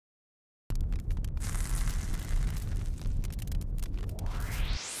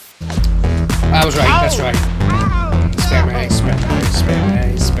I was right, that's right. Spam A, spam A, spam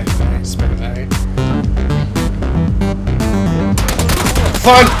A, spam A, spam A.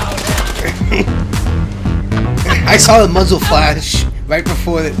 Fun! I saw the muzzle flash right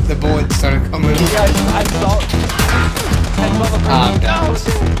before the bullets started coming. Yeah, I saw the I'm down.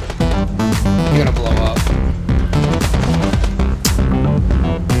 You're gonna blow up.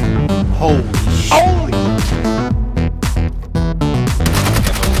 Holy shit. Holy!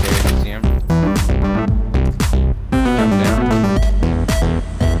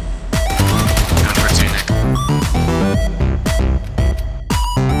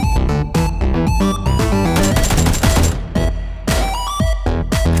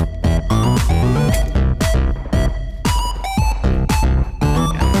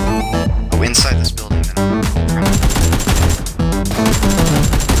 Inside this building, then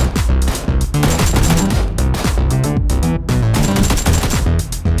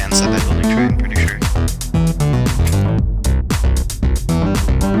inside that building, Trey, I'm pretty sure.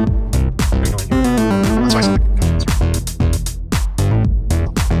 That's why I said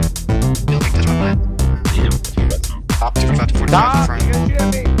building, there's my plan. Top 245 to 45 in front.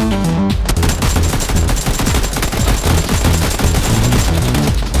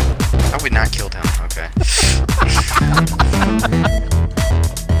 I would not kill him, okay.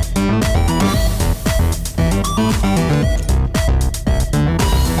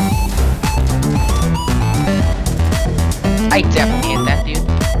 I definitely hit that dude.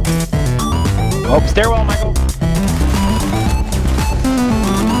 Oh, stairwell, Michael.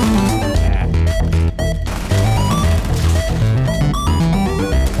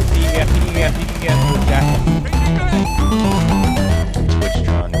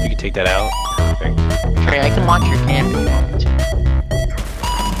 Switchtron, if you could take that out. Perfect. Trey, I can launch your camp if you want me to.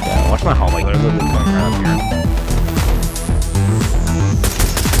 Yeah, watch my hallway. Literally coming around here.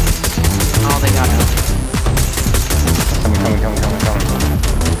 Oh, they got it. Coming.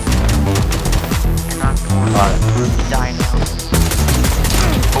 They're not going to die now.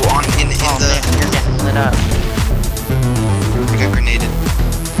 Oh, in Oh the... man, you're getting lit up. I got grenaded.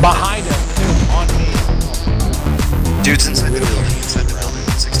 Behind us, too, on me. Dude's inside the building,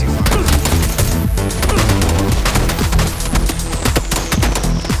 65.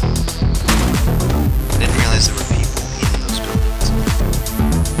 I didn't realize there were people in those buildings.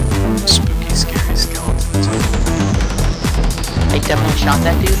 Spooky, scary skeletons. I definitely shot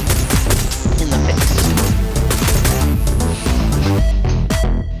that dude in the face.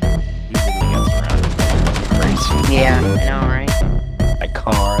 Crazy. Yeah, I know, right? That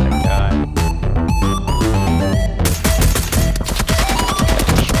car, that guy.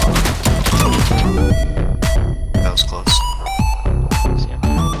 That was close.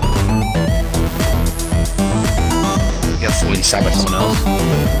 You got 40 Shot by someone else.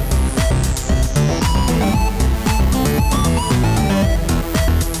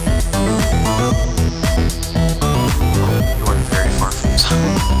 You are very far from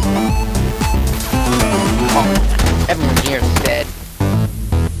someone. Everyone here is dead.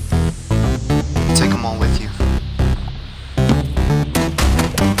 Take them all with you.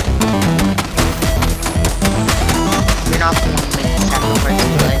 You're not the one making sacrifice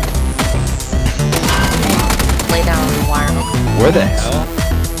play. Lay down on the wire. Okay. Where the hell?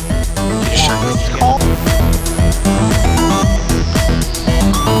 You just shot me again.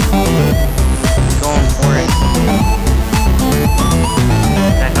 Going for it.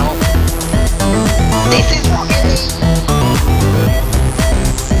 Can I help? This is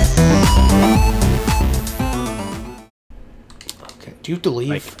Okay, do you have to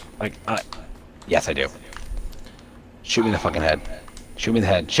leave? Yes, I do. Shoot me in the fucking head. Shoot me in the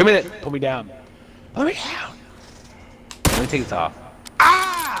head. Shoot me in the... Put me down. Put me down. Let me take this off.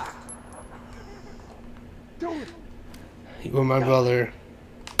 Ah! You were my brother.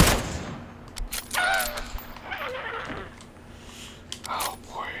 Oh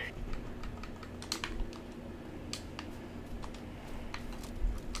boy.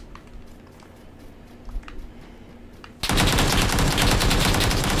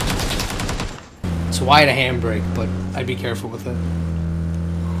 It's wide a handbrake, but I'd be careful with it.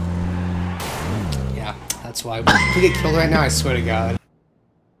 Yeah, that's why. If we get killed right now, I swear to God.